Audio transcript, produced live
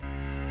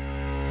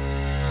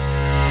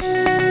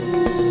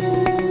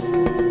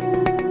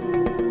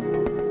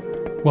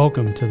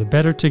Welcome to the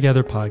Better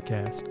Together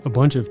podcast, a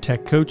bunch of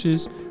tech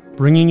coaches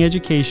bringing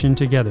education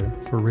together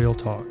for real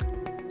talk.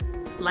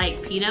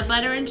 Like peanut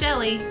butter and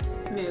jelly,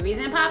 movies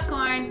and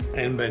popcorn,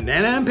 and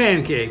banana and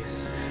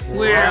pancakes.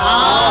 We're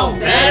all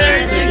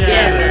better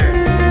together.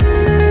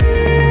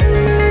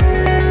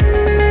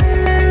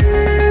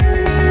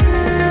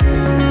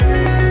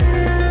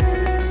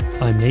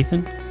 I'm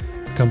Nathan,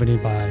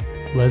 accompanied by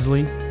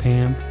Leslie,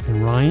 Pam,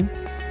 and Ryan.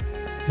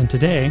 And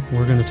today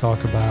we're going to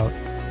talk about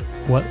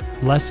what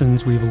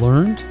lessons we've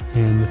learned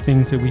and the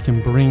things that we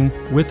can bring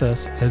with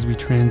us as we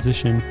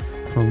transition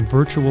from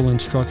virtual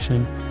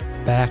instruction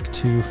back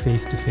to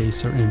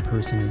face-to-face or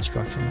in-person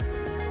instruction.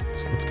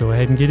 So let's go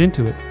ahead and get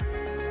into it.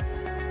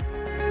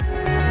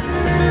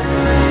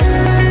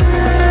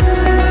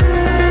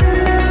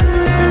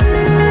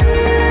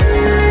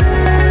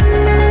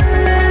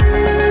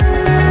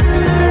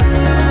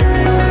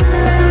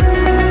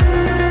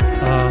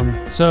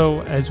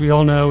 So as we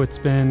all know, it's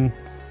been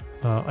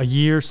a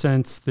year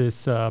since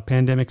this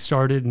pandemic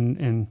started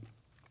and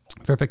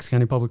Fairfax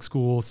County Public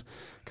Schools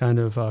kind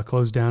of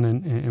closed down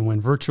and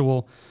went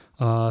virtual.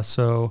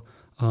 So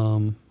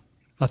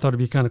I thought it'd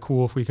be kind of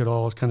cool if we could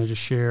all kind of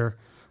just share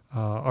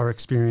our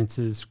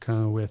experiences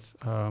kind of with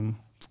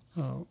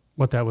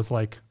what that was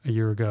like a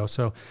year ago.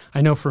 So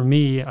I know for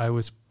me, I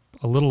was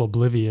a little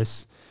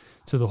oblivious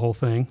to the whole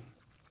thing.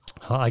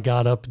 I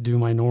got up, do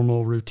my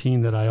normal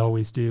routine that I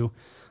always do.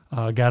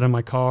 Got in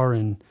my car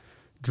and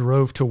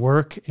drove to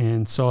work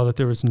and saw that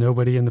there was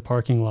nobody in the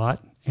parking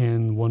lot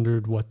and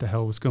wondered what the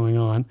hell was going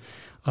on.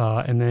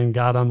 And then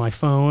got on my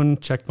phone,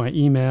 checked my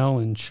email,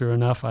 and sure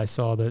enough, I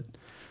saw that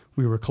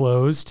we were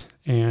closed.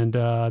 And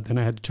then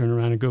I had to turn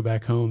around and go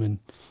back home and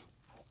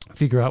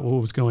figure out what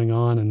was going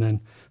on, and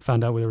then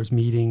found out there was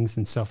meetings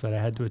and stuff that I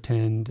had to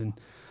attend and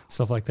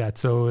stuff like that.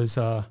 So it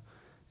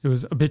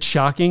was a bit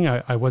shocking.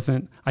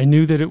 I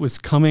knew that it was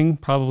coming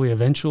probably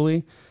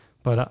eventually,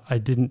 but I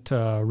didn't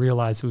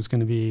realize it was going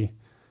to be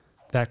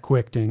that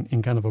quick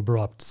and kind of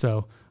abrupt.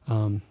 So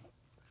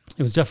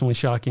it was definitely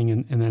shocking,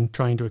 and then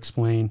trying to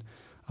explain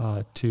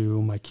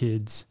to my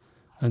kids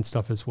and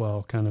stuff as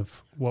well, kind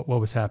of what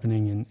was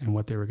happening and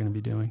what they were going to be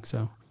doing.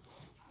 So,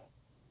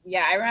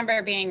 yeah, I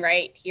remember being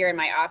right here in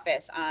my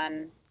office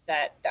on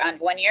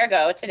 1 year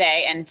ago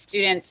today, and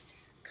students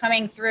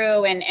coming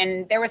through,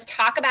 and there was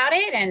talk about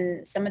it,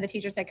 and some of the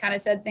teachers had kind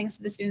of said things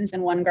to the students,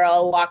 and one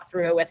girl walked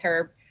through with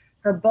her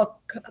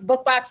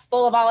book box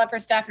full of all of her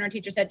stuff, and her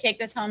teacher said, "Take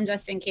this home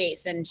just in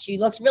case." And she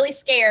looked really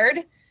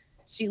scared.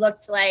 She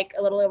looked like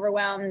a little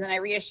overwhelmed, and I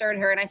reassured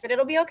her, and I said,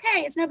 "It'll be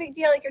okay. It's no big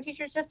deal. Like, your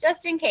teacher's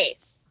just in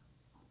case."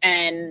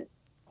 And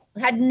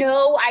had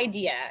no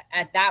idea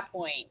at that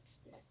point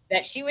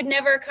that she would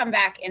never come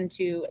back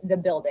into the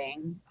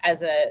building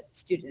as a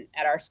student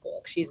at our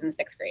school. She's in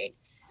 6th grade.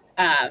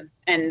 And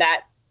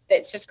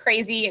it's just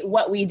crazy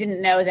what we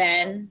didn't know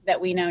then that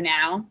we know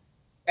now,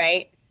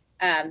 right?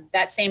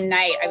 That same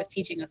night, I was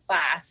teaching a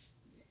class,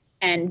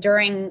 and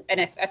during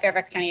a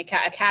Fairfax County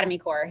Academy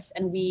course,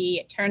 and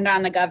we turned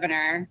on the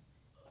Governor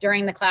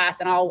during the class,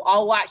 and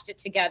all watched it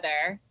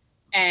together,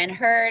 and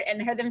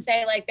heard them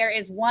say, like, there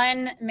is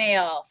one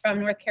male from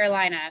North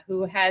Carolina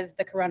who has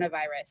the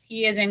coronavirus.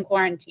 He is in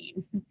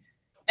quarantine.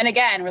 And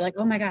again, we're like,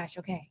 oh my gosh,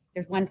 okay,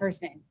 there's one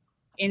person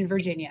in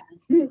Virginia,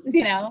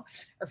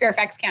 or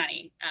Fairfax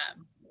County,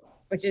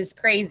 which is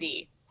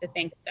crazy to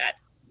think that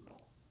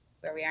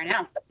where we are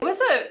now.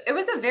 It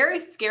was a very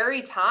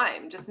scary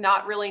time, just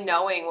not really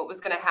knowing what was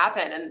going to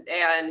happen,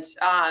 and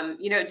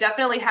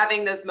definitely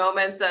having those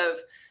moments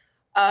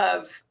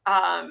of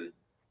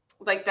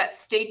like that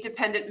state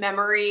dependent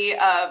memory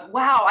of,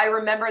 wow, I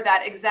remember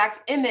that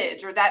exact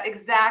image, or that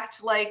exact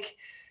what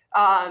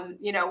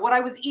I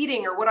was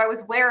eating or what I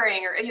was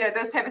wearing, or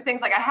those type of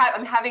things. Like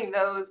I'm having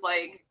those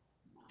like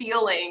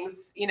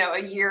feelings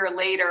a year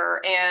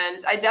later,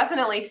 and I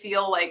definitely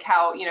feel like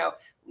how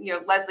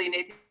Leslie and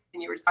Nathan,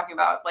 you were just talking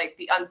about like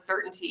the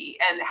uncertainty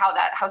and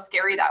how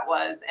scary that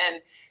was.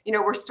 And,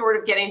 we're sort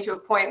of getting to a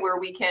point where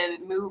we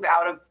can move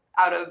out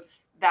of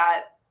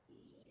that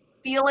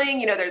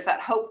feeling, there's that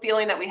hope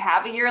feeling that we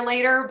have a year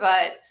later,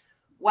 but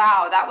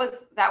wow, that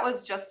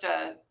was just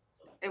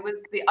it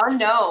was the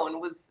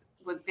unknown was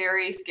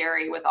very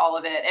scary with all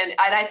of it. And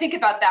I think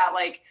about that,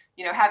 like,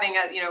 having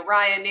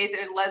Ryan, Nathan,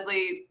 and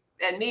Leslie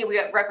and me, we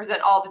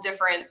represent all the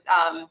different,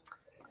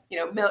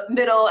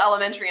 middle,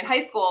 elementary, and high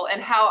school,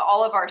 and how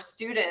all of our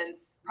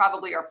students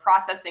probably are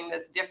processing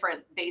this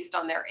different based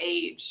on their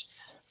age.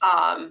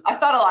 I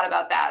thought a lot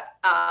about that,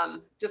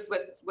 just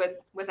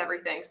with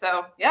everything.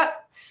 So yeah,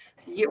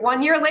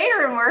 1 year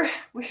later,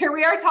 and here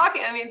we are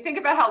talking. I mean, think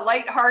about how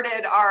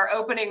lighthearted our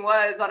opening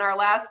was on our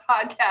last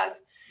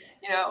podcast.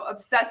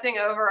 Obsessing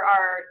over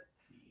our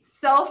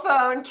cell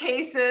phone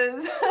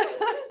cases.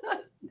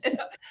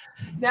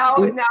 Now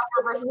we're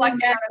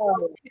reflecting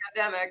on the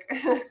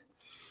pandemic.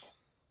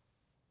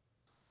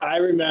 I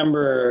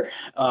remember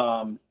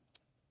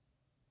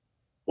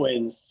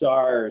when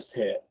SARS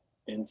hit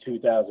in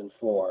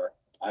 2004.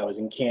 I was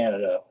in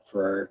Canada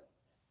for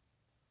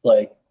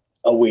like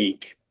a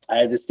week. I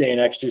had to stay an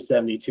extra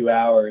 72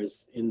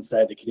 hours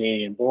inside the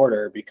Canadian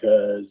border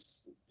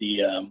because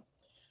there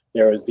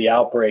was the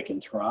outbreak in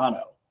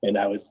Toronto, and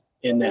I was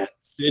in that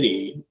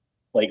city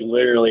like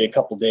literally a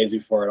couple days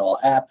before it all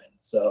happened.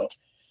 So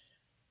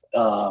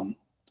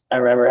I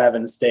remember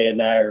having to stay in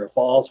Niagara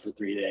Falls for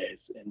 3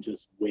 days and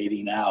just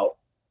waiting out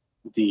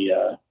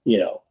getting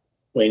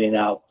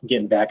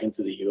back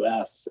into the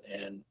US.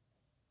 And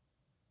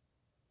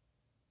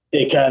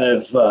it kind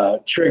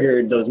of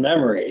triggered those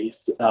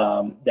memories.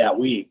 That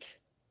week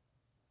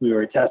we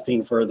were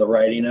testing for the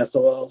writing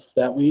SOLs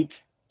that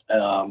week.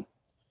 And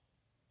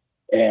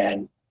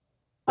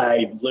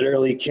I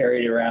literally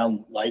carried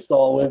around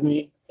Lysol with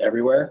me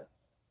everywhere.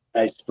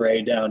 I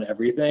sprayed down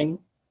everything.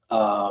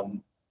 I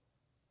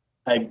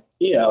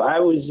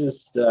was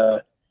just,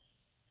 super,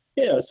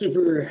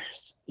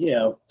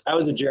 I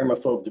was a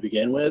germaphobe to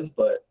begin with,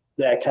 but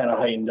that kind of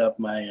heightened up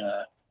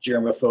my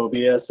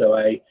germophobia. So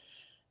I,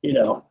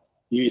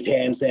 used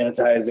hand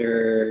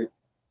sanitizer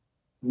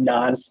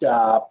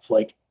nonstop,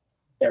 like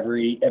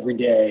every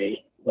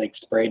day, like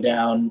sprayed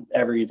down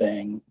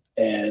everything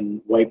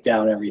and wiped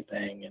down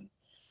everything. And,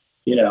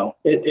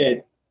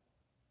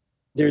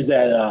 there's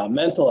that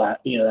mental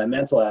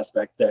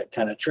aspect that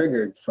kind of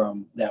triggered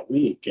from that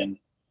week. And,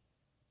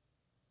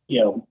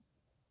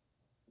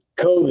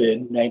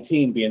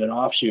 COVID-19 being an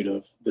offshoot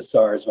of the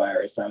SARS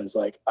virus, I was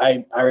like,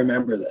 I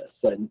remember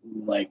this, and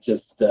like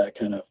just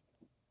kind of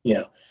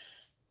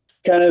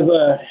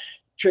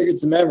triggered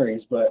some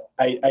memories. But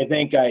I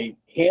think I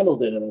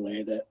handled it in a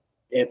way that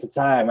at the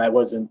time I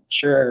wasn't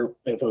sure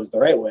if it was the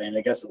right way, and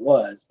I guess it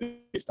was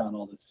based on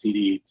all the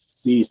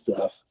CDC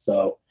stuff.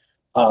 So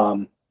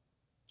it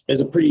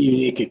was a pretty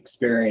unique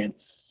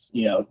experience,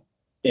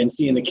 and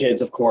seeing the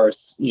kids, of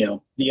course,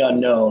 the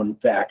unknown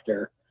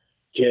factor,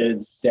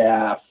 kids,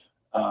 staff,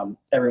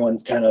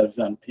 everyone's kind of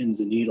on pins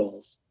and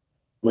needles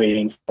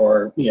waiting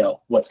for,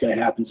 what's going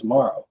to happen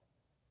tomorrow,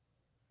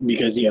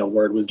 because,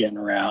 word was getting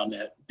around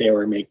that they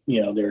were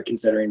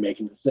considering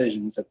making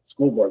decisions at the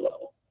school board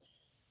level.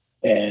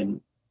 And,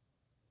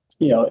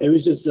 it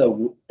was just a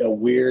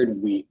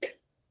weird week.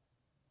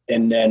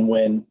 And then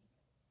when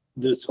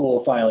the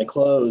school finally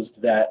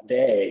closed that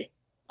day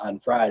on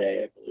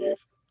Friday, I believe,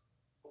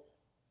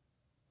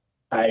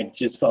 I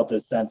just felt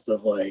this sense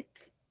of like,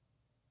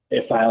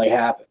 it finally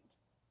happened.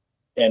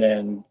 And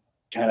then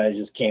kind of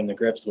just came to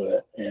grips with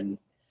it. And,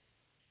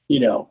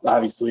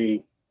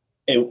 obviously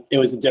it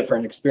was a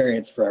different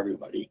experience for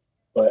everybody.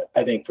 But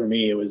I think for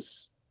me, it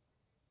was,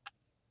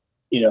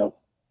 it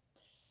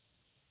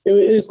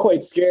was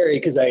quite scary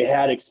because I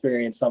had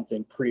experienced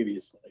something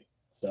previously.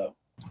 So.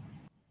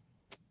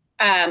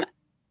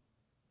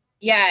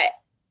 Yeah,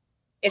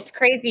 it's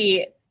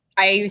crazy.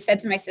 I said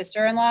to my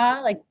sister-in-law,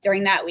 like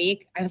during that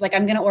week, I was like,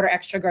 I'm going to order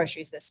extra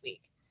groceries this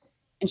week.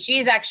 And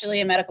she's actually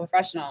a medical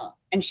professional.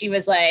 And she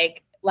was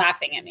like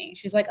laughing at me.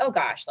 She's like, oh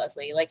gosh,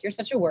 Leslie, like you're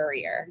such a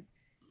worrier.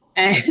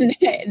 And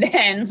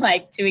then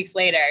like 2 weeks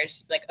later,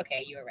 she's like,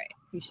 okay, you were right.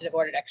 You should have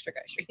ordered extra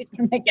groceries.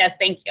 I'm like, yes,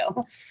 thank you.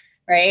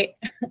 Right.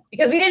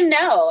 Because we didn't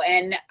know.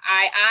 And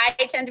I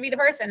tend to be the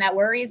person that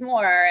worries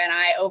more, and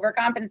I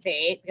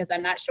overcompensate because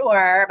I'm not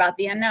sure about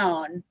the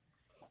unknown.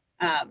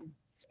 But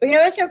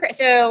it's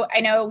so I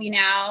know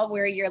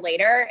we're a year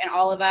later, and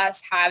all of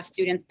us have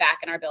students back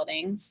in our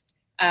buildings.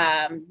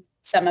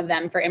 Some of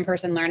them for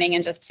in-person learning.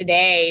 And just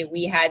today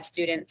we had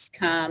students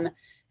come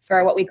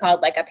for what we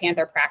called like a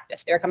Panther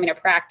practice. They're coming to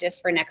practice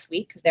for next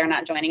week because they're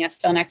not joining us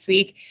till next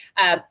week.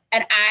 And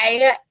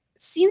I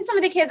seen some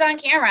of the kids on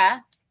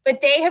camera, but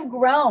they have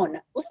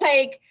grown.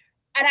 Like,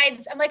 and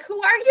I'm like,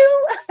 who are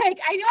you? Like,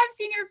 I know I've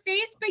seen your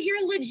face, but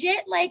you're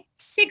legit like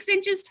 6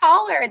 inches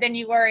taller than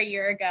you were a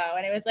year ago.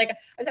 And it was like, I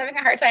was having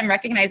a hard time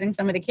recognizing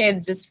some of the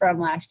kids just from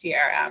last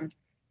year.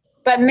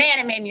 But man,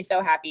 it made me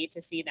so happy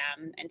to see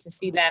them and to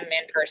see them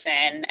in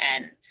person.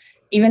 And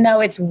even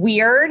though it's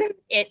weird,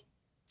 it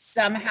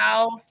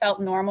somehow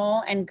felt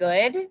normal and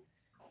good,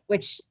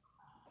 which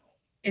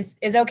is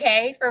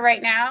okay for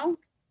right now.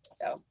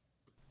 So.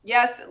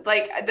 Yes.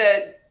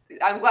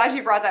 I'm glad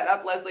you brought that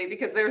up, Leslie,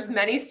 because there's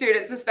many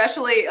students,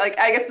 especially like,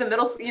 I guess the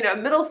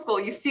middle school,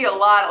 you see a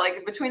lot,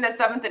 like between the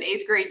 7th and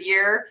 8th grade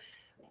year,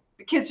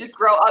 the kids just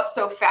grow up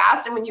so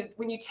fast. And when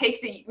you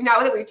take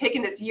now that we've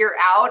taken this year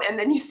out, and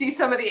then you see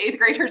some of the 8th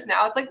graders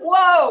now, it's like,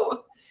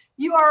 whoa,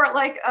 you are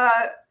like,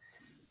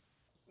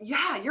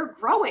 you're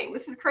growing.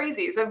 This is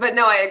crazy. So, but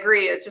no, I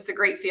agree. It's just a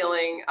great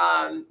feeling.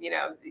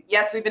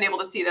 Yes, we've been able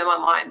to see them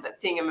online, but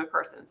seeing them in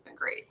person has been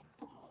great.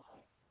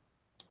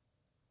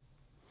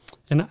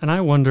 And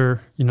I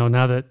wonder,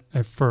 now that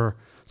for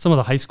some of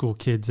the high school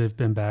kids, they've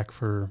been back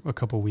for a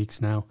couple of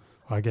weeks now.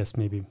 Well, I guess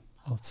maybe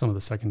some of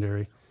the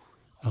secondary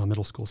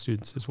middle school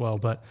students as well.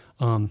 But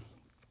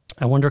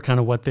I wonder kind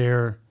of what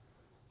their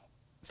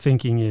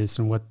thinking is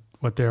and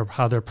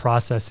how they're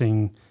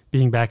processing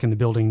being back in the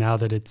building now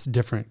that it's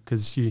different.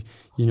 Because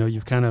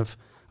you've kind of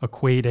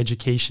equate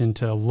education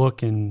to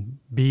look and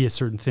be a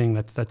certain thing.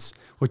 That's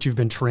what you've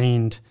been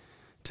trained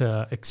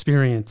to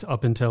experience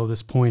up until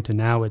this point, and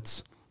now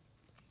it's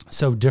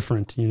so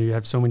different. You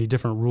have so many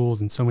different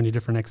rules and so many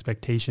different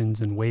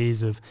expectations and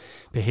ways of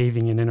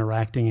behaving and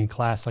interacting in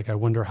class. Like, I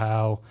wonder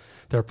how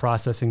they're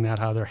processing that,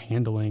 how they're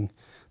handling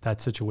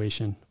that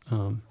situation.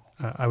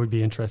 I would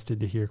be interested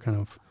to hear kind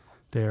of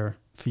their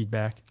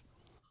feedback.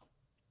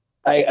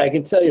 I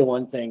can tell you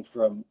one thing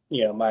from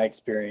my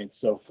experience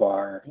so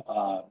far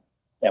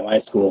at my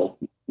school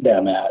that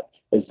I'm at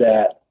is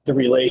that the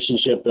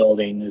relationship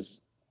building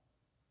is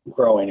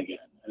growing again,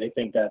 and I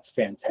think that's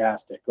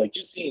fantastic. Like,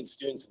 just seeing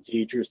students and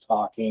teachers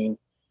talking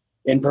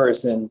in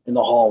person in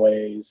the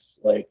hallways,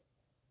 like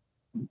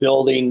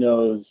building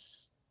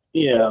those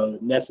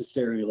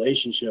necessary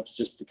relationships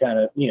just to kind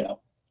of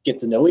get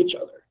to know each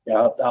other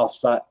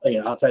outside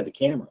the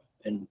camera.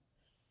 And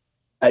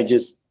I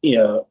just,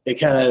 it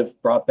kind of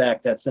brought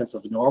back that sense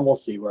of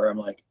normalcy where I'm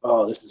like,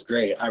 oh, this is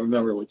great. I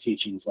remember what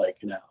teaching's like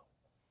now.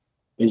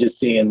 And just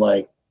seeing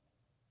like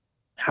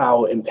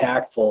how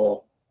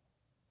impactful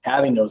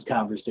having those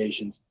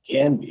conversations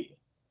can be.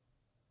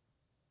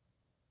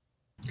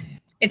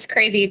 It's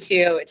crazy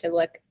to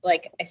look,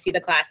 like, I see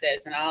the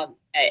classes and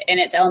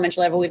at the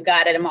elementary level, we've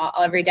got it.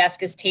 Every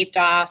desk is taped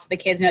off, so the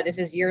kids know this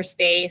is your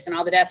space, and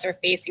all the desks are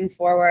facing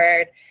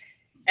forward.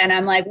 And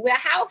I'm like, well,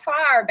 how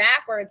far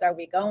backwards are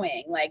we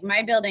going? Like,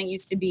 my building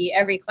used to be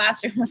every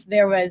classroom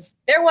there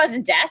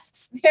wasn't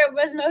desks. There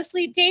was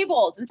mostly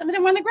tables, and some of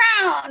them were on the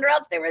ground, or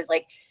else there was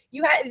like,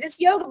 you had this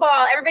yoga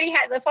ball. Everybody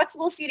had the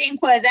flexible seating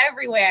was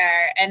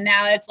everywhere. And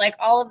now it's like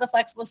all of the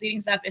flexible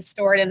seating stuff is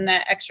stored in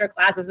the extra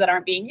classes that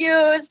aren't being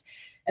used.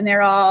 And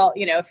they're all,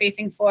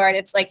 facing forward.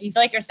 It's like, you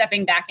feel like you're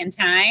stepping back in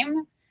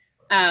time.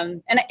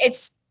 And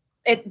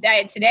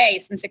today,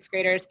 some sixth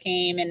graders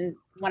came, and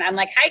when I'm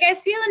like, how you guys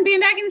feeling being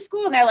back in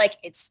school? And they're like,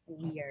 it's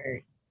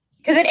weird.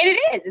 Because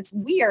it's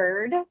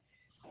weird.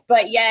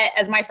 But yet,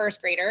 as my first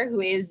grader,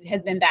 who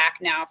has been back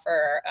now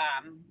for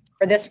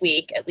this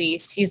week, at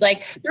least, he's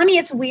like, Mommy,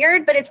 it's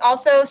weird, but it's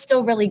also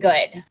still really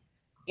good.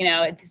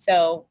 And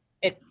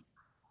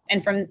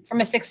from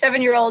a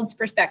 6-7-year-old's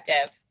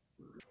perspective.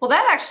 Well,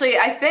 that actually,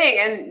 I think,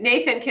 and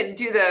Nathan can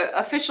do the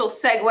official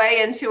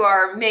segue into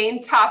our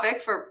main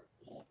topic for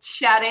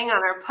chatting on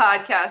our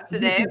podcast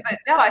today. But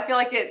no, I feel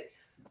like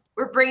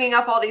we're bringing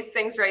up all these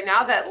things right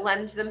now that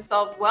lend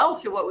themselves well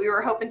to what we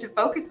were hoping to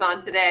focus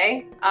on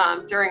today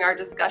during our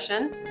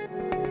discussion.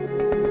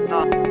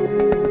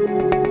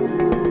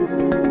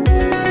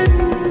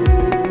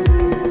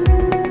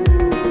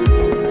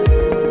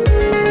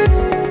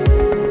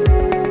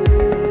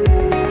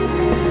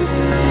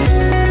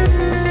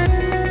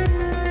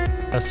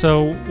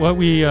 So what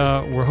we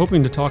were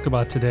hoping to talk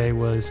about today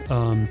was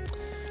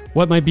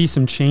what might be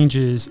some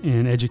changes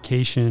in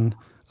education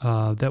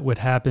that would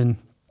happen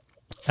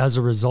as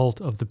a result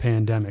of the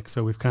pandemic.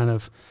 So we've kind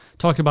of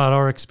talked about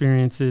our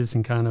experiences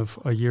and kind of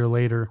a year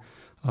later,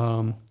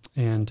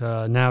 and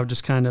now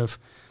just kind of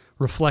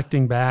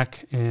reflecting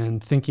back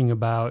and thinking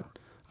about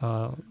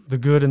the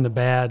good and the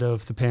bad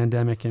of the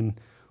pandemic, and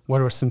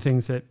what are some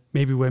things that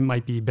maybe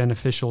might be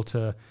beneficial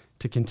to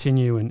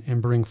continue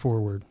and bring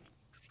forward.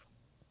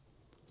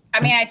 I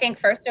mean, I think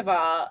first of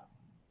all,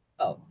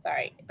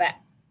 but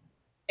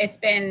it's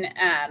been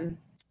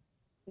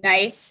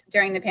nice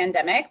during the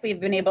pandemic. We've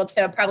been able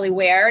to probably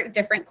wear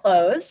different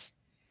clothes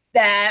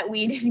that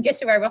we didn't get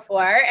to wear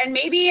before. And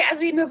maybe as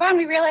we move on,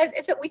 we realize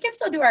we can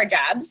still do our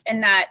jobs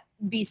and not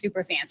be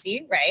super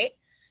fancy, right?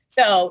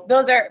 So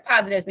those are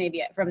positives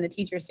maybe from the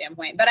teacher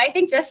standpoint. But I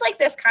think just like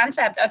this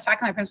concept, I was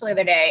talking to my principal the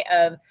other day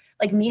of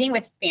like meeting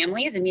with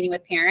families and meeting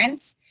with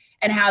parents,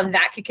 and how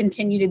that could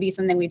continue to be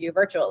something we do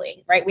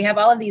virtually, right? We have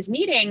all of these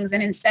meetings,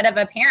 and instead of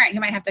a parent who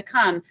might have to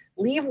come,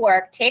 leave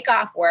work, take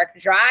off work,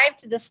 drive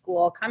to the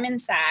school, come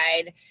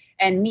inside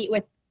and meet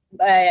with,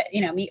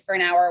 meet for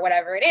an hour or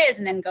whatever it is,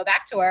 and then go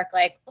back to work,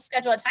 like, we'll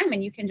schedule a time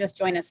and you can just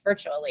join us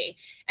virtually.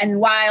 And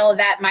while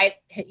that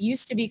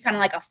used to be kind of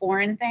like a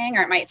foreign thing,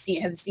 or it might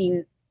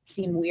seem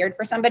weird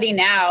for somebody,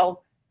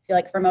 now I feel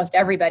like for most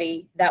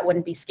everybody, that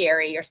wouldn't be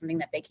scary or something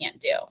that they can't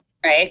do,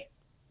 right?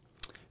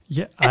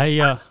 Yeah,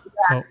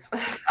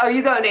 Oh,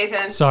 you go,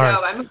 Nathan. Sorry.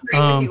 No, I'm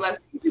agreeing with you,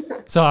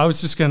 Leslie. So I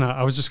was just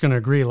gonna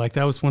agree. Like,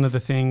 that was one of the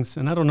things,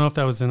 and I don't know if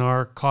that was in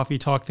our coffee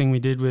talk thing we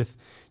did with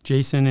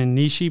Jason and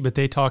Nishi, but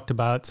they talked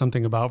about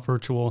something about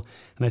virtual,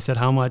 and I said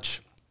how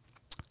much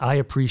I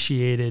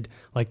appreciated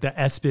like the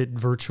ESPIT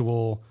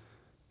virtual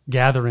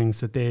gatherings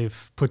that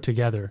they've put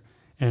together,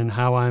 and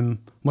how I'm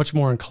much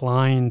more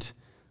inclined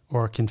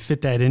or can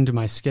fit that into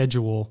my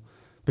schedule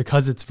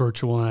because it's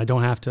virtual and I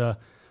don't have to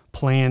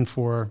plan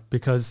for,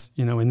 because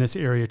in this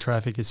area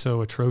traffic is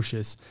so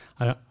atrocious.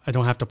 I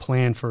don't have to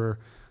plan for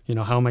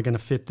how am I going to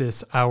fit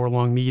this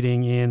hour-long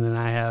meeting in, and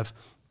I have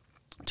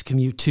to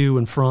commute to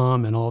and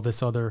from and all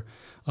this other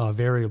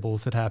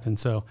variables that happen.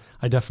 So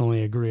I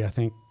definitely agree. I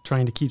think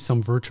trying to keep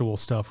some virtual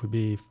stuff would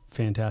be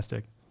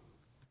fantastic.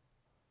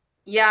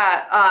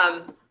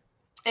 Yeah.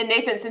 And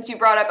Nathan, since you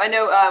brought up, I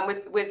know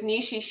with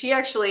Nishi, she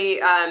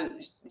actually,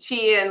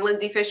 she and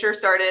Lindsay Fisher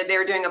they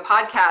were doing a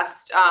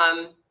podcast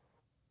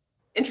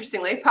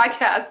interestingly,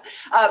 podcast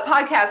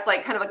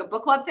like kind of like a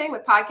book club thing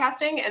with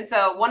podcasting. And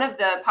so one of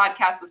the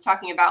podcasts was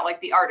talking about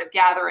like the art of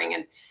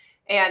gathering.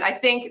 And I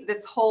think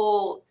this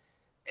whole,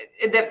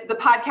 the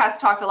podcast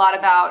talked a lot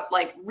about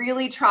like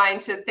really trying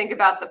to think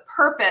about the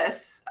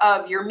purpose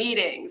of your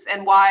meetings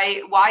and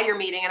why you're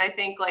meeting. And I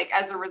think like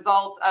as a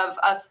result of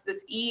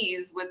this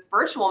ease with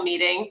virtual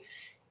meeting,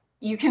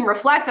 you can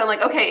reflect on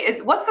like, okay,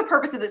 what's the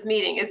purpose of this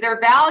meeting? Is there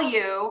value?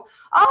 Oh,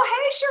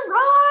 hey,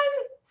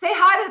 Sharon, say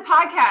hi to the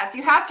podcast.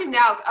 You have to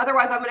now,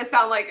 otherwise I'm going to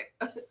sound like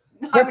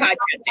We're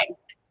podcasting.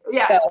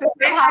 Yeah. So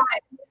say hi.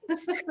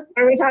 what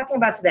are we talking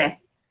about today?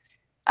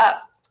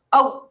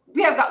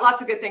 We have got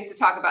lots of good things to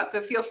talk about,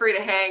 so feel free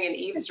to hang and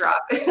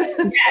eavesdrop.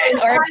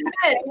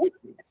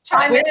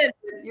 Chime in.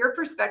 Your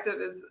perspective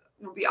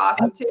would be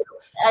awesome too.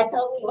 I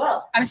totally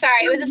will. I'm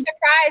sorry, it was a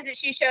surprise that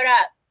she showed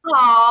up.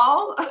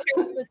 Oh,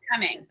 She was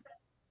coming.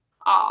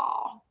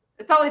 Oh,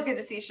 it's always good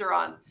to see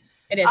Sharon.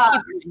 It is.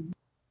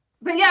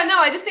 But yeah, no,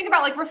 I just think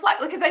about like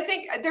reflect, because I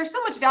think there's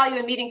so much value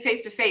in meeting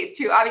face to face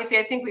too. Obviously,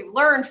 I think we've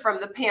learned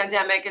from the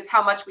pandemic is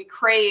how much we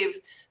crave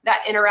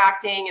that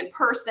interacting in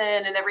person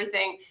and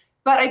everything.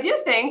 But I do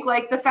think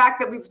like the fact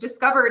that we've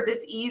discovered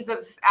this ease of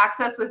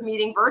access with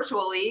meeting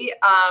virtually,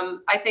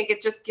 I think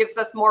it just gives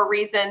us more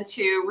reason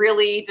to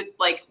really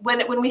like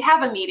when we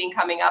have a meeting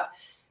coming up,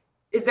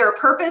 is there a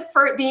purpose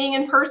for it being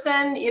in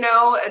person? You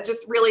know,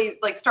 just really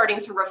like starting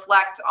to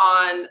reflect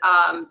on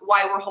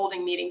why we're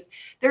holding meetings.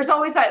 There's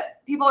always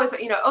that people always,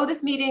 oh,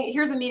 this meeting,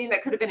 here's a meeting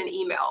that could have been an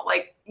email.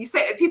 Like you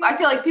say, people, I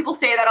feel like people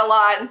say that a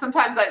lot. And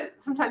sometimes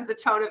the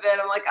tone of it,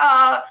 I'm like,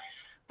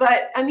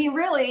 but I mean,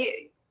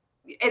 really,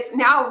 it's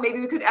now maybe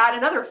we could add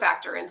another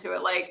factor into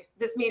it. Like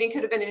this meeting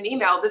could have been an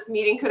email. This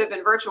meeting could have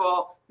been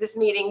virtual. This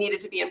meeting needed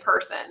to be in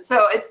person.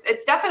 So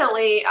it's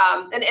definitely,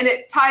 and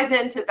it ties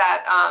into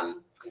that,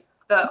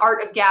 the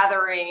art of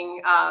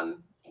gathering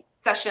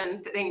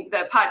session thing,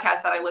 the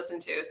podcast that I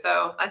listened to.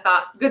 So I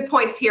thought good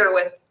points here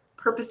with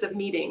purpose of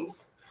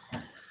meetings.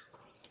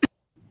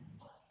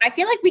 I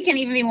feel like we can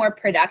even be more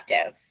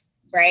productive,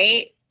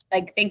 right?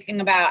 Like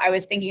I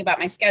was thinking about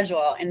my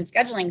schedule and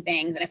scheduling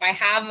things. And if I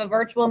have a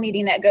virtual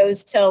meeting that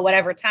goes till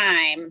whatever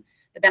time,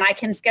 but then I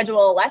can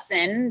schedule a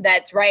lesson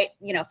that's right,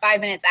 5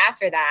 minutes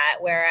after that.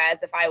 Whereas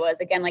if I was,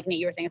 again, like Nate,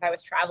 you were saying, if I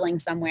was traveling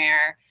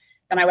somewhere,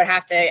 then I would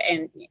have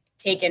to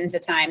take into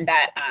time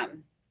that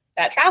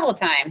travel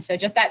time. So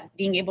just that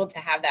being able to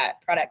have that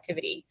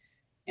productivity,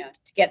 to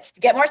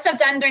get more stuff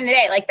done during the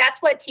day. Like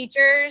that's what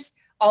teachers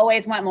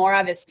always want more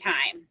of is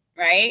time,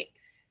 right?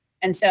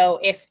 And so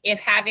if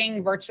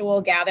having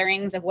virtual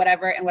gatherings of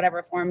whatever in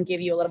whatever form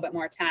give you a little bit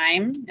more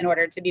time in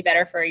order to be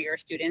better for your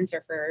students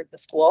or for the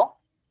school,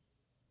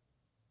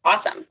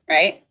 awesome,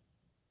 right?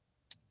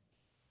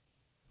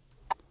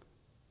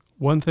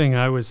 One thing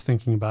I was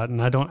thinking about,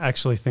 and I don't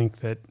actually think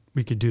that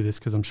we could do this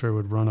because I'm sure it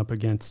would run up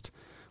against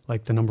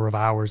like the number of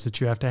hours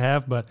that you have to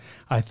have, but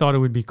I thought it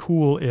would be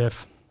cool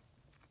if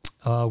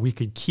we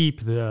could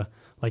keep the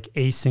like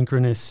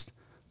asynchronous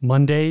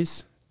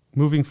Mondays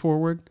moving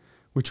forward,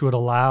 which would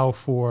allow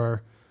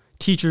for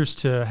teachers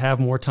to have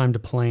more time to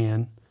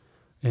plan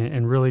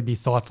and really be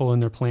thoughtful in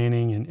their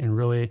planning and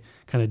really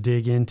kind of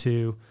dig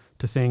into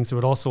things. It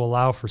would also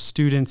allow for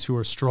students who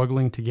are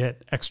struggling to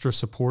get extra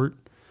support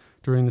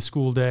during the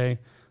school day.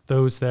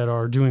 Those that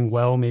are doing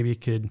well,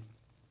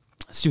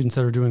 students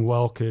that are doing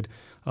well could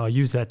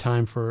use that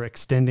time for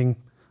extending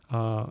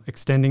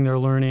their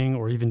learning,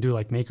 or even do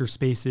like maker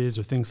spaces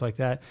or things like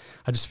that.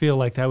 I just feel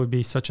like that would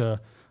be such a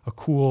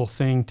cool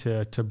thing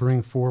to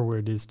bring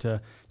forward, is to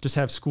just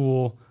have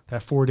school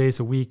that 4 days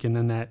a week, and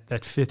then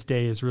that fifth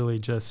day is really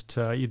just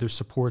to either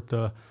support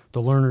the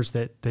learners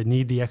that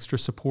need the extra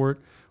support,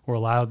 or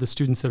allow the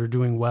students that are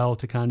doing well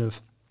to kind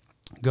of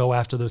go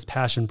after those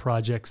passion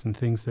projects and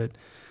things that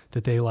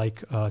they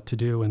like to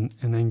do, and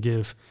then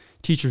give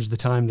teachers the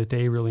time that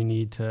they really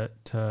need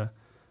to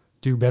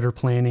do better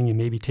planning and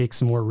maybe take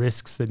some more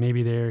risks that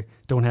maybe they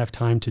don't have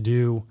time to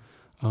do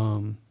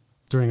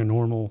during a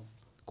normal,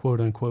 quote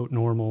unquote,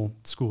 normal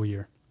school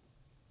year.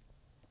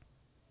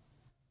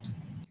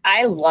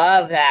 I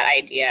love that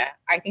idea.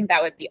 I think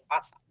that would be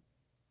awesome.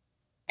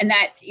 And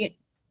that,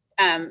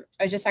 I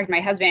was just talking to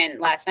my husband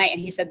last night, and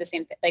he said the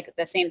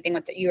same thing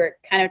with you were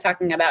kind of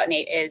talking about,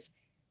 Nate, is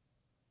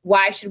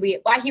why should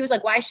we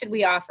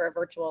offer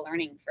virtual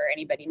learning for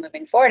anybody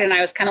moving forward? And I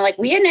was kind of like,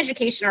 we in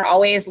education are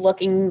always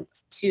looking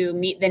to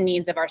meet the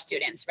needs of our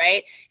students,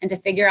 right? And to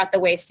figure out the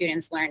way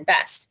students learn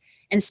best.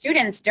 And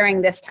students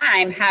during this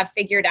time have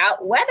figured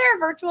out whether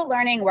virtual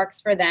learning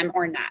works for them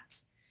or not.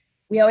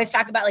 We always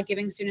talk about like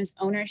giving students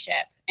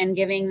ownership and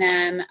giving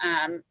them,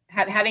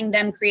 having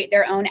them create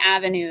their own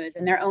avenues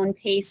and their own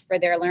pace for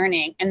their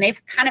learning. And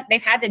they've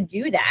had to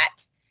do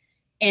that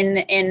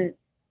in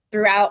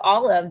throughout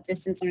all of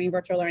distance learning,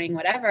 virtual learning,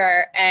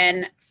 whatever.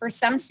 And for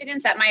some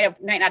students that might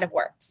not have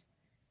worked.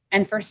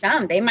 And for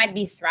some, they might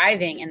be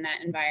thriving in that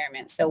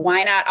environment. So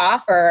why not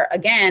offer,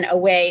 again, a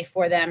way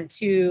for them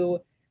to,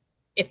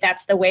 if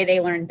that's the way they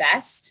learn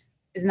best?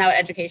 Isn't that what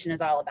education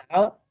is all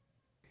about?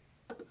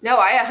 No,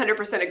 I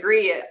 100%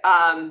 agree.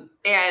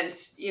 And,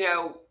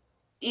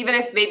 even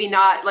if maybe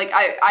not, like,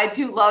 I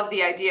do love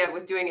the idea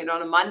with doing it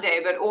on a Monday,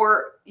 but,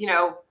 or, you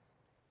know,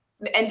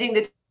 ending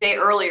the day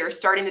earlier,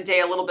 starting the day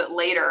a little bit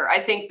later. I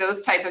think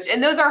those type of,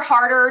 and those are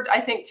harder, I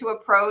think, to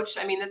approach.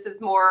 I mean, this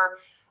is more,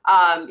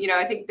 you know,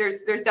 I think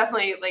there's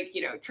definitely, like,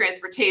 you know,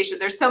 transportation,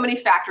 there's so many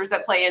factors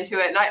that play into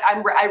it. And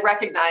I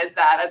recognize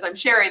that as I'm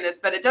sharing this,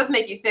 but it does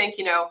make you think,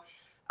 you know,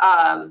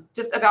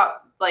 just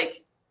about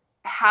like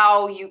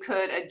how you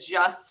could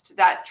adjust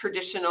that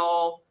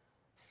traditional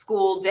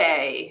school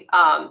day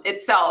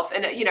itself.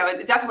 And, you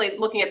know, definitely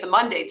looking at the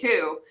Monday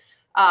too.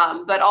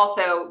 But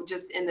also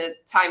just in the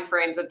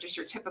timeframes of just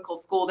your typical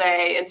school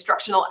day,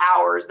 instructional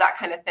hours, that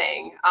kind of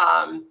thing.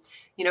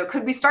 You know,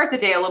 could we start the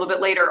day a little bit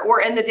later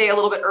or end the day a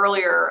little bit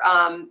earlier,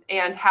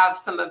 and have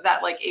some of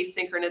that like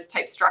asynchronous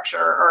type structure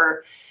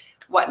or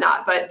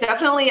whatnot? But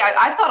definitely,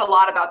 I've thought a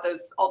lot about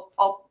those,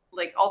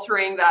 like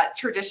altering that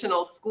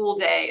traditional school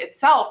day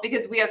itself,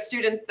 because we have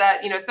students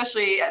that, you know,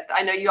 especially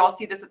I know you all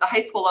see this at the high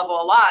school level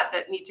a lot,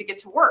 that need to get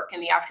to work in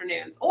the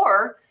afternoons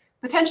or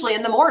potentially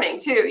in the morning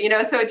too, you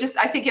know, so it just,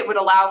 I think it would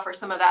allow for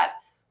some of that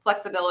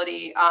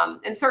flexibility.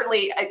 And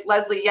certainly,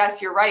 Leslie,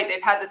 yes, you're right.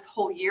 They've had this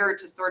whole year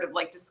to sort of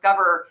like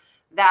discover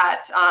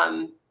that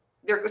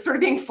they're sort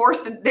of being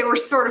forced, they were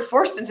sort of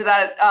forced into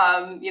that,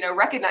 you know,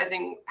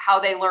 recognizing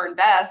how they learn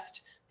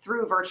best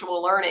through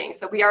virtual learning.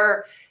 So we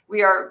are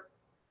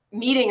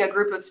meeting a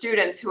group of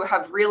students who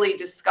have really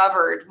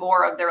discovered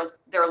more of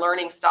their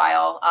learning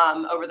style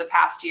over the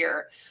past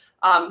year,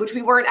 which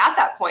we weren't at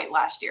that point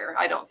last year,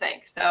 I don't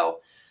think. So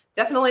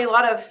definitely a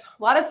lot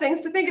of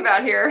things to think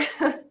about here.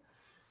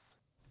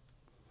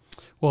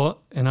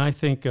 Well, and I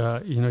think,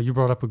 you know, you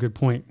brought up a good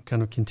point,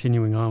 kind of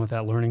continuing on with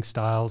that learning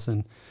styles.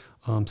 And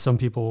some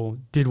people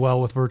did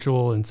well with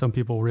virtual and some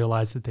people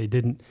realized that they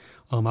didn't.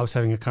 I was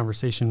having a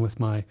conversation with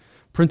my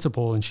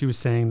principal and she was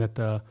saying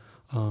that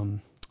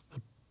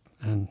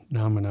and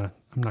now I'm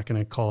not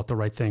gonna call it the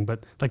right thing,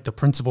 but like the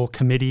principal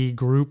committee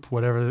group,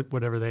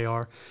 whatever they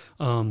are,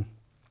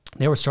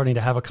 they were starting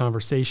to have a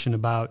conversation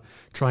about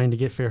trying to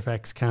get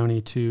Fairfax County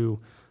to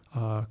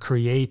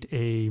create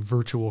a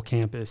virtual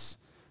campus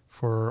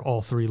for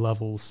all three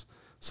levels,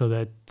 so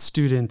that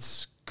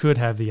students could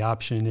have the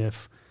option,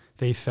 if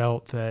they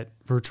felt that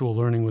virtual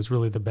learning was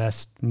really the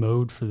best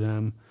mode for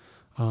them,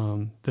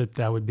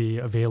 that would be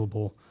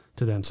available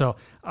to them. So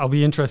I'll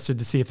be interested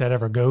to see if that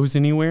ever goes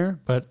anywhere.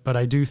 But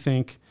I do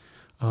think,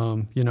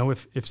 you know,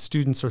 if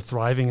students are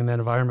thriving in that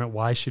environment,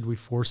 why should we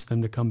force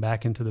them to come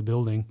back into the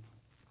building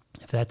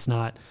if that's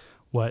not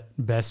what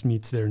best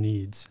meets their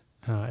needs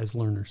as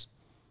learners?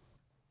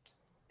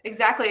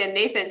 Exactly. And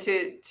Nathan,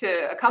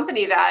 to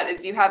accompany that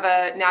is you have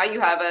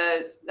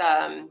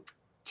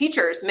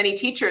teachers, many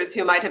teachers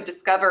who might have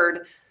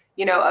discovered,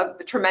 you know,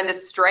 a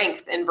tremendous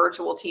strength in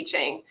virtual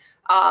teaching.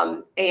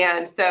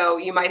 And so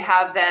you might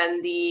have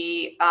then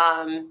the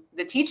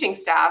teaching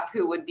staff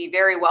who would be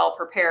very well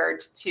prepared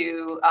to,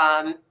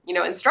 you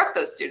know, instruct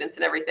those students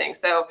and everything.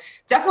 So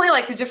definitely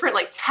like the different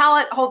like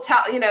talent,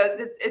 you know,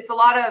 it's a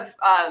lot of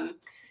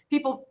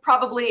people,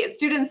 probably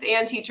students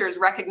and teachers,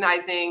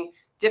 recognizing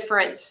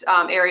different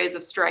areas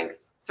of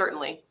strength,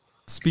 certainly.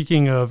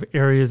 Speaking of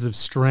areas of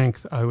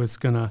strength, I was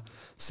going to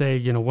say,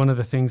 you know, one of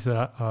the things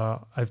that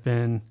I've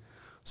been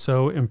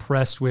so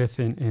impressed with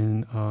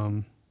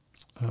and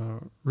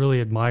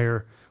really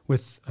admire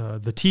with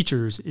the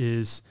teachers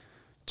is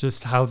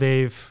just how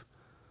they've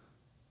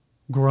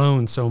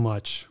grown so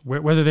much,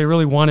 whether they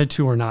really wanted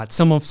to or not.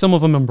 Some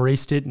of them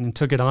embraced it and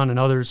took it on, and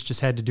others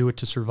just had to do it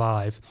to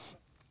survive.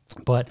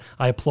 But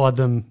I applaud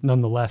them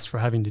nonetheless for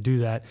having to do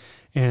that.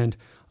 And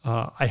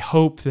I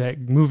hope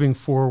that moving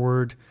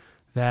forward,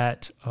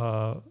 that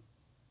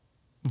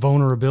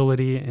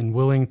vulnerability and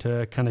willing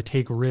to kind of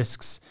take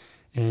risks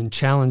and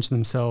challenge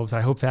themselves,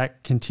 I hope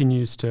that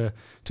continues to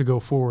go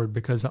forward,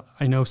 because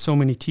I know so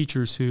many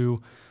teachers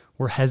who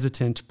were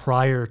hesitant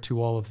prior to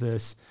all of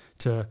this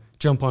to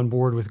jump on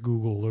board with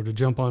Google or to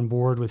jump on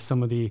board with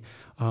some of the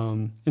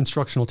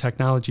instructional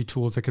technology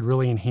tools that could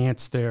really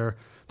enhance their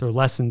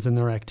lessons and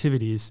their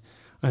activities.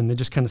 And they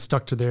just kind of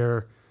stuck to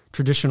their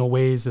traditional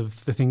ways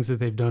of the things that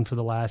they've done for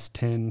the last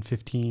 10,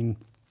 15,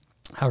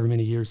 however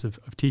many years of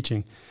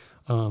teaching.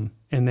 And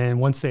then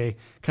once they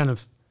kind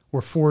of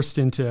were forced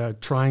into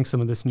trying some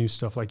of this new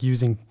stuff, like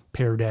using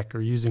Pear Deck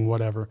or using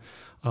whatever,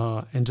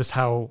 and just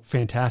how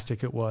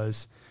fantastic it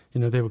was, you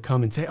know, they would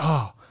come and say,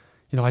 oh,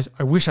 you know,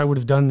 I wish I would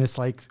have done this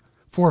like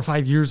 4 or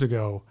 5 years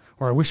ago,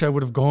 or I wish I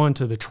would have gone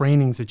to the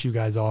trainings that you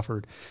guys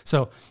offered.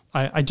 So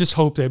I just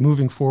hope that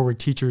moving forward,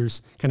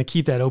 teachers kind of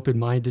keep that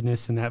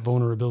open-mindedness and that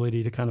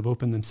vulnerability to kind of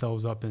open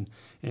themselves up and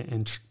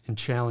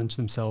challenge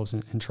themselves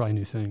and try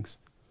new things.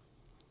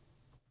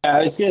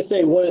 I was going to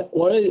say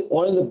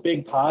one of the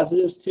big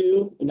positives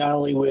too, not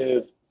only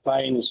with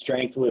finding the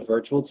strength with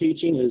virtual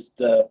teaching, is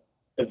the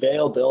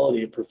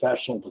availability of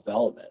professional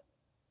development.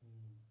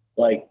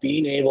 Like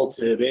being able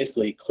to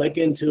basically click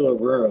into a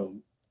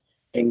room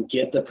and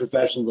get the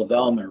professional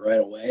development right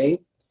away,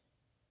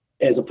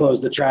 as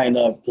opposed to trying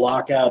to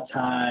block out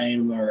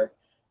time or,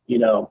 you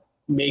know,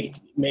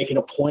 making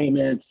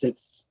appointments.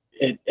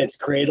 it's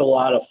created a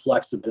lot of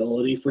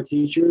flexibility for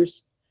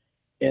teachers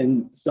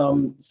in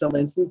some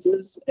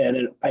instances,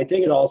 and I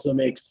think it also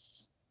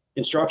makes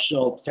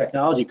instructional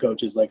technology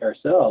coaches like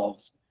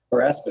ourselves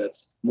or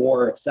SBITs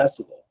more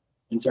accessible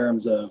in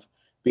terms of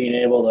being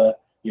able to,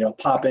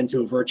 pop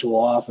into a virtual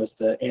office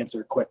to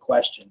answer a quick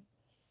question,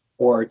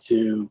 or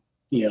to,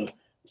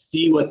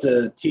 see what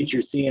the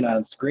teacher's seeing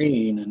on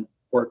screen and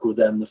work with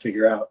them to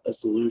figure out a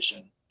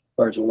solution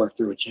or to work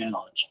through a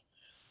challenge.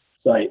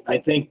 So I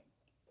think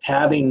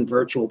having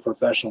virtual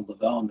professional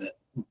development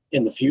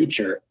in the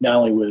future, not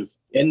only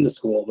within the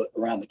school, but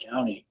around the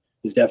county,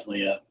 is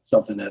definitely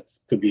something that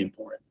could be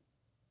important.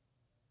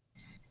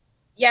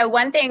 Yeah,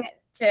 one thing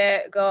to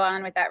go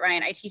on with that,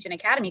 Ryan, I teach an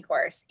academy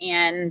course,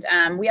 and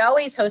we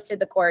always hosted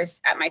the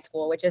course at my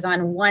school, which is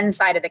on one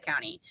side of the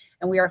county.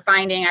 And we were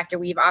finding, after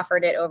we've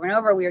offered it over and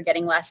over, we were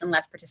getting less and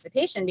less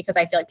participation because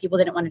I feel like people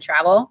didn't want to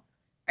travel,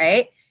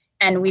 right?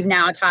 And we've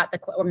now taught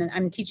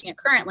I'm teaching it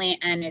currently,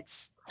 and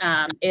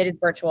it is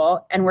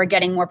virtual, and we're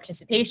getting more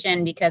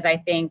participation because I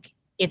think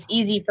it's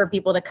easy for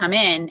people to come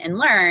in and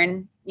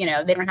learn. They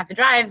don't have to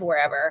drive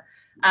wherever.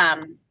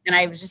 And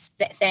I was just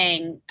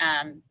saying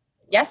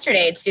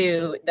yesterday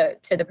to the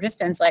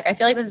participants, like, I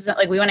feel like this is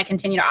like, we want to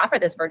continue to offer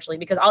this virtually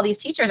because all these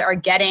teachers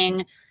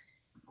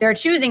they're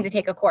choosing to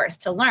take a course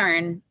to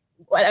learn.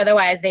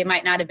 Otherwise, they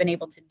might not have been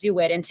able to do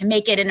it and to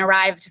make it and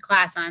arrive to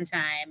class on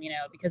time,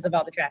 because of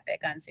all the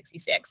traffic on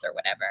 66 or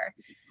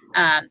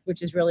whatever,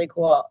 which is really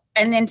cool.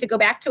 And then to go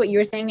back to what you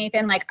were saying,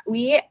 Nathan, like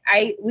we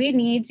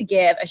need to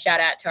give a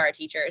shout out to our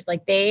teachers.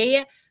 Like,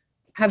 they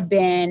have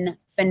been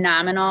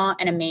phenomenal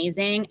and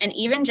amazing. And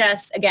even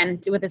just,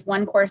 again, with this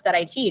one course that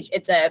I teach,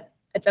 it's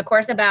a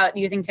course about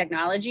using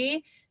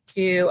technology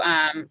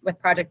with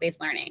project-based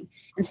learning.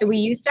 And so we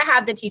used to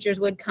have the teachers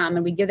would come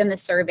and we'd give them the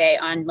survey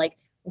on, like,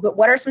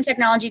 what are some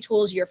technology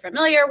tools you're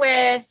familiar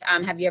with?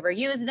 Have you ever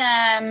used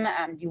them?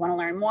 Do you want to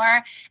learn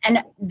more?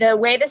 And the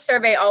way the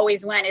survey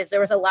always went is there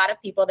was a lot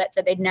of people that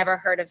said they'd never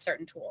heard of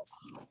certain tools.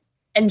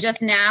 And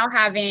just now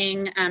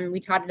we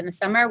taught it in the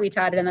summer, we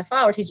taught it in the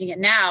fall, we're teaching it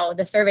now.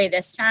 The survey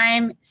this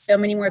time, so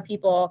many more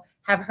people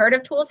have heard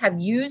of tools, have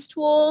used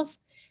tools.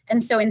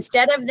 And so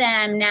instead of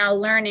them now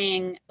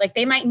learning, like,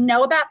 they might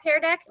know about Pear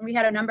Deck, and we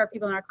had a number of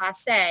people in our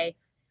class say,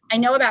 I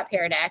know about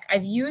Pear Deck,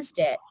 I've used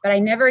it, but I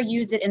never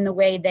used it in the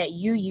way that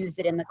you used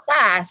it in the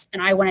class,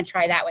 and I want to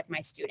try that with my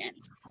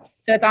students.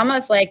 So it's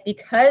almost like,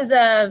 because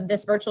of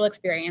this virtual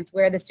experience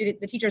where the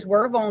teachers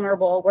were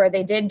vulnerable, where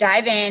they did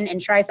dive in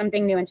and try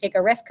something new and take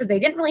a risk because they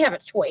didn't really have a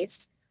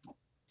choice.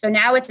 So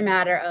now it's a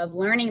matter of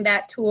learning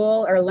that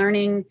tool or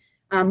learning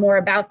more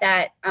about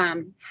that,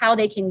 how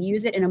they can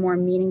use it in a more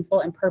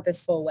meaningful and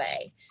purposeful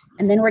way.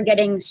 And then we're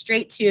getting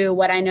straight to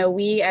what I know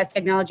we as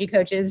technology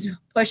coaches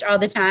push all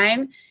the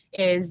time,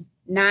 is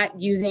not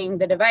using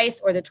the device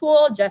or the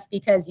tool just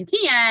because you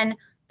can,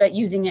 but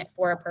using it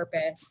for a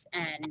purpose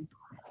and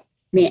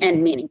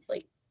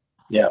meaningfully.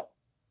 Yeah.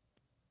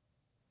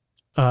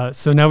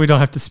 So now we don't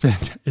have to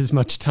spend as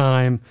much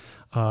time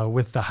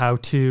with the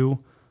how-to,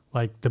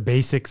 like the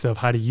basics of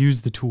how to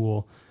use the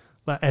tool.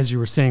 As you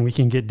were saying, we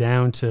can get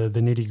down to the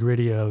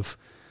nitty-gritty of,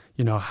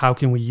 how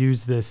can we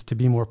use this to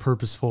be more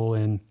purposeful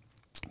in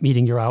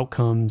meeting your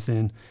outcomes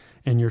and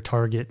your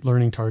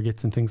learning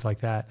targets and things like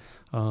that.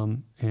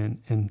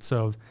 And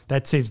so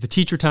that saves the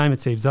teacher time, it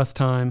saves us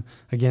time.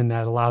 Again,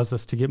 that allows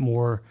us to get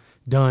more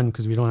done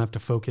because we don't have to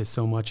focus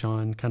so much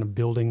on kind of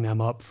building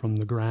them up from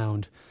the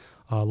ground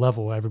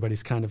level.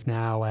 Everybody's kind of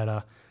now at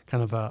a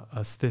kind of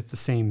the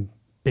same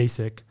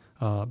basic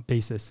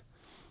basis.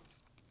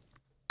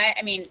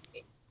 I mean,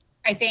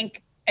 I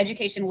think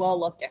education will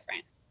look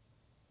different.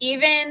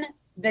 Even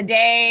the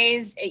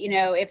days,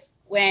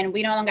 when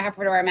we no longer have to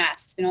wear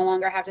masks, we no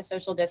longer have to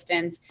social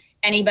distance,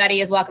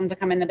 anybody is welcome to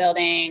come in the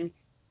building.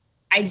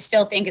 I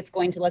still think it's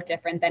going to look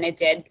different than it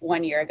did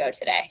 1 year ago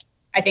today.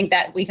 I think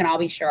that we can all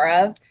be sure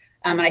of.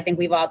 And I think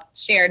we've all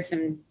shared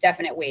some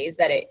definite ways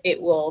that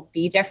it will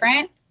be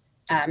different.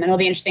 And it'll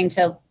be interesting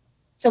to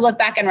look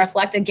back and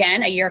reflect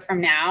again a year from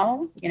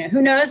now.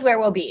 Who knows where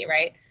we'll be,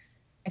 right?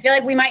 I feel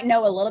like we might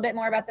know a little bit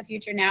more about the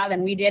future now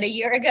than we did a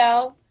year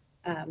ago.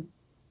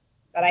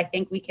 But I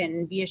think we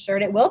can be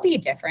assured it will be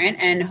different,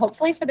 and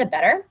hopefully for the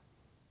better.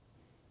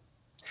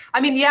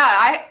 I mean, yeah,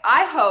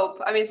 I hope,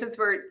 since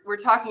we're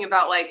talking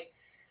about, like,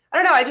 I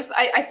don't know,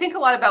 I think a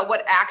lot about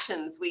what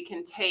actions we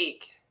can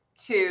take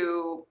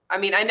to,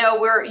 I know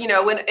we're,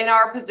 when in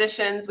our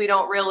positions, we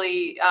don't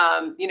really,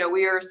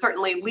 we are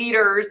certainly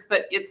leaders,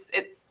 but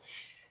it's,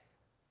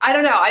 I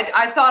don't know.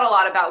 I've thought a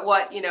lot about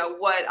what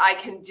I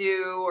can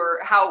do, or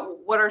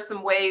what are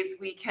some ways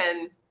we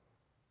can,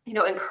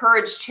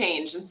 encourage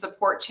change and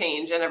support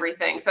change and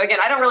everything. So again,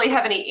 I don't really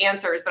have any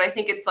answers, but I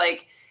think it's,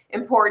 like,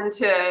 important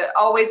to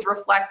always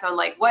reflect on,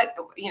 like, what,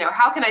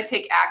 how can I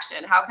take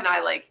action? How can I,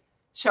 like,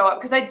 show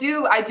up? Because I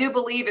do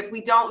believe if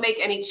we don't make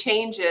any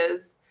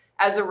changes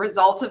as a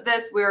result of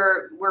this,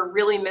 we're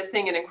really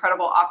missing an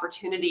incredible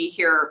opportunity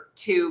here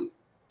to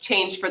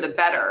change for the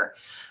better.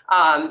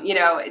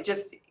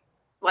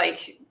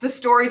 like the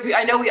stories,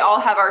 I know we all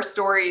have our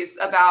stories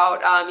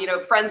about, you know,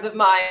 friends of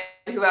mine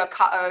who have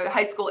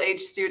high school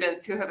age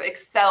students who have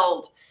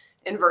excelled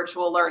in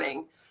virtual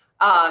learning.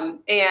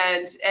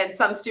 And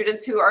some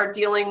students who are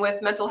dealing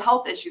with mental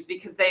health issues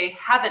because they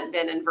haven't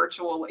been in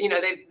virtual, you know,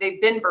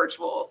 they've been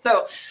virtual.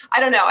 So I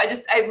don't know. I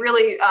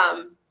really,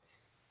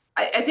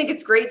 I think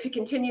it's great to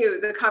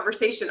continue the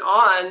conversation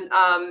on,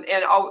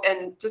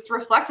 and just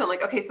reflect on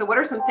like, okay, so what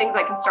are some things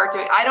I can start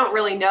doing? I don't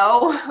really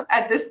know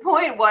at this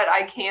point what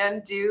I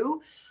can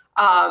do,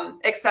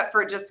 except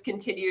for just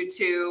continue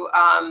to,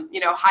 you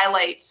know,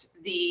 highlight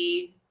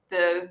the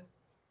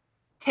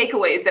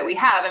takeaways that we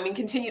have. I mean,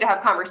 continue to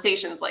have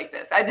conversations like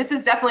this. This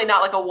is definitely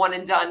not like a one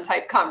and done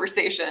type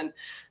conversation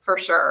for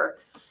sure.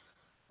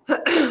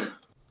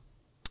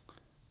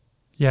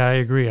 Yeah, I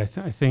agree. I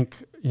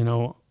think, you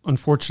know,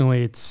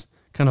 unfortunately, it's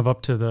kind of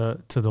up to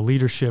the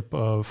leadership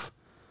of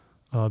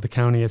the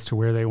county as to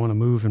where they want to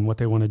move and what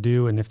they want to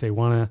do, and if they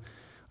want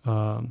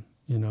to,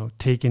 you know,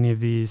 take any of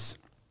these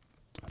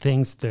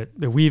things that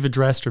we've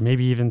addressed, or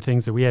maybe even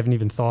things that we haven't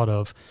even thought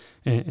of,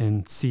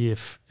 and see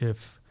if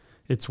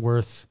it's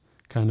worth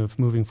kind of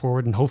moving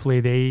forward. And hopefully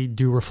they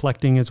do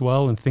reflecting as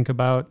well and think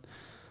about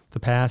the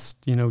past,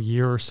 you know,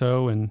 year or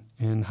so,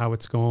 and how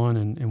it's gone,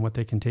 and what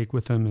they can take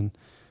with them,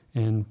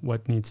 and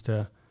what needs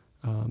to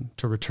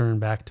return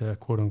back to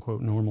quote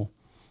unquote normal.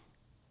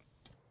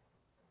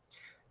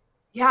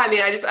 Yeah, I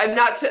mean, I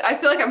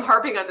feel like I'm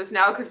harping on this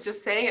now because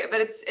just saying it, but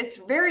it's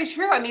very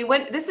true. I mean,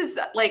 when this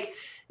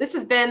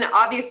has been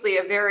obviously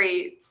a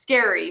very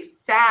scary,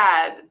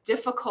 sad,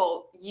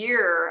 difficult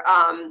year,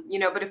 you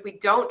know, but if we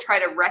don't try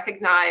to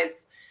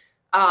recognize,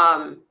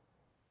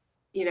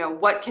 you know,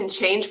 what can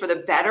change for the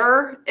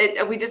better,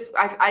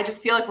 I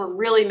just feel like we're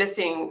really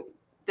missing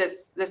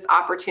this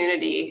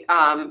opportunity,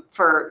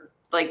 for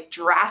like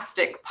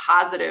drastic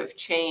positive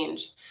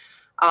change.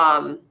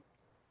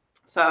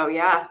 So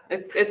yeah,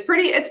 it's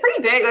pretty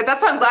big. Like,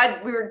 that's why I'm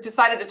glad we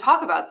decided to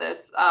talk about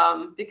this,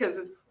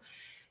 because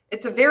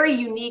it's a very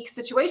unique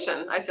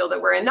situation. I feel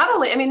that we're in. Not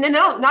only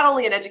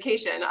in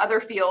education, other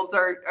fields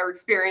are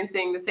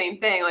experiencing the same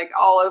thing, like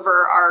all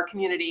over our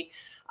community.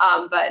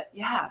 But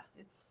yeah,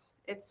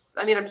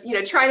 I mean, I'm, you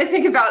know, trying to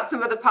think about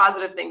some of the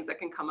positive things that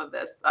can come of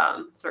this.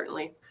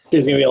 Certainly,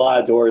 there's going to be a lot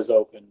of doors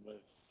open with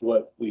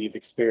what we've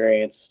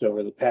experienced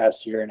over the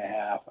past year and a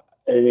half.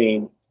 I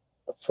mean,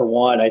 for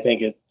one, I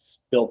think it's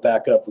built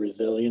back up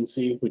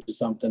resiliency, which is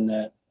something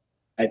that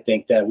I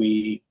think that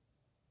we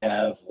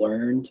have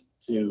learned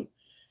to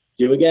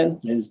do again,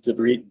 is to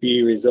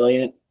be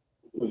resilient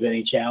with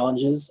any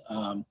challenges.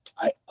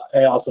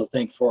 I also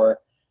think for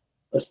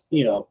us,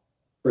 you know,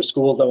 for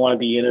schools that want to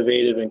be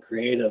innovative and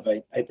creative,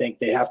 I think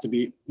they have to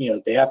be, you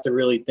know, they have to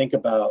really think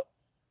about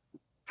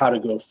how to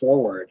go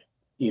forward,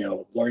 you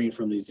know, learning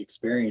from these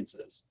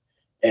experiences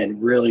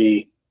and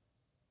really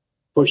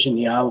pushing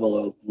the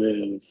envelope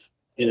with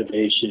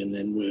innovation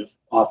and with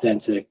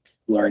authentic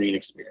learning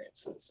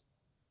experiences.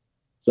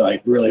 So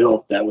I really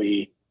hope that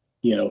we,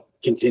 you know,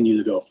 continue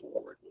to go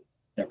forward with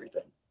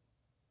everything.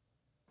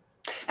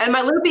 And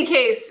my loopy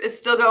case is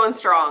still going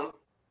strong.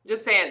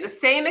 Just saying, the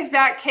same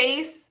exact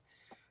case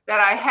that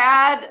I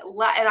had,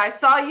 and I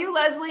saw you,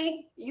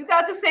 Leslie, you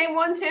got the same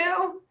one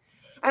too.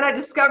 And I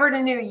discovered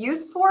a new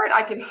use for it.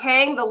 I can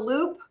hang the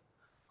loop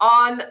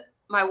on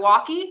my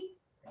walkie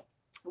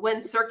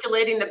when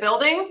circulating the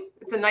building.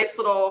 It's a nice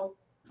little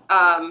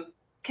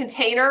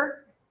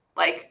container,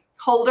 like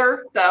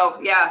holder. So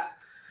yeah,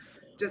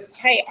 just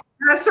Hey,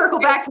 gotta circle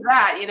back to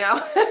that, you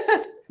know.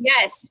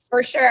 yes,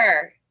 for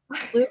sure.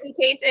 Loopy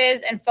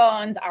cases and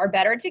phones are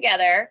better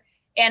together.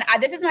 And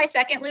this is my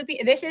second loopy.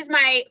 This is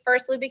my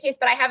first loopy case,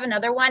 but I have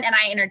another one, and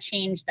I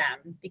interchange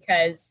them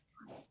because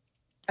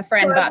a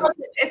friend got me.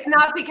 It's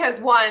not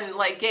because one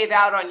like gave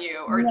out on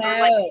you or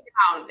let you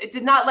down. It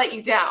did not let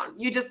you down.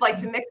 You just like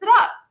to mix it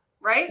up,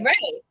 right? Right,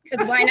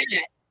 because why not?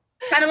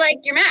 Kind of like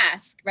your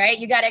mask, right?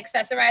 You got to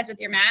accessorize with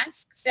your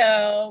mask.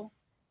 So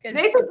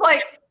Nathan's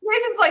like,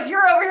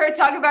 you're over here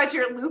talking about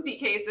your loopy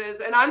cases,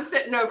 and I'm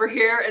sitting over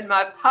here in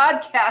my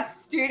podcast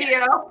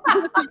studio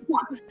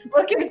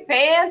looking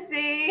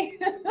fancy.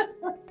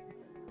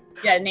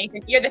 Yeah,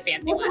 Nathan, you're the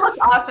fancy one. He looks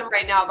awesome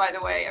right now, by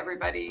the way,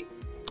 everybody.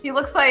 He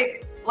looks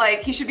like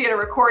he should be in a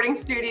recording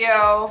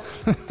studio.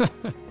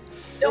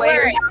 Don't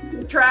worry.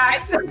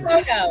 Tracks.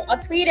 I'll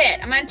tweet it.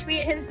 I'm going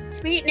to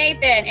tweet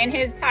Nathan in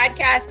his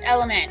podcast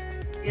element.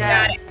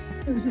 Yeah. Got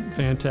it.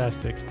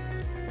 Fantastic.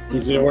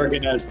 He's been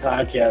working on his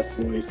podcast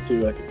voice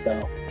too, I can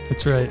tell.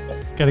 That's right.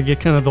 Got to get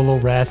kind of the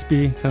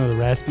raspy,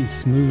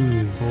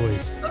 smooth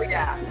voice. Oh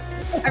yeah.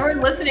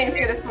 Everyone listening is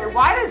gonna say,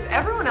 why does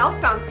everyone else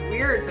sounds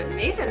weird, but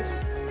Nathan's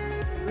just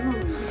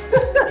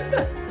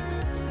smooth?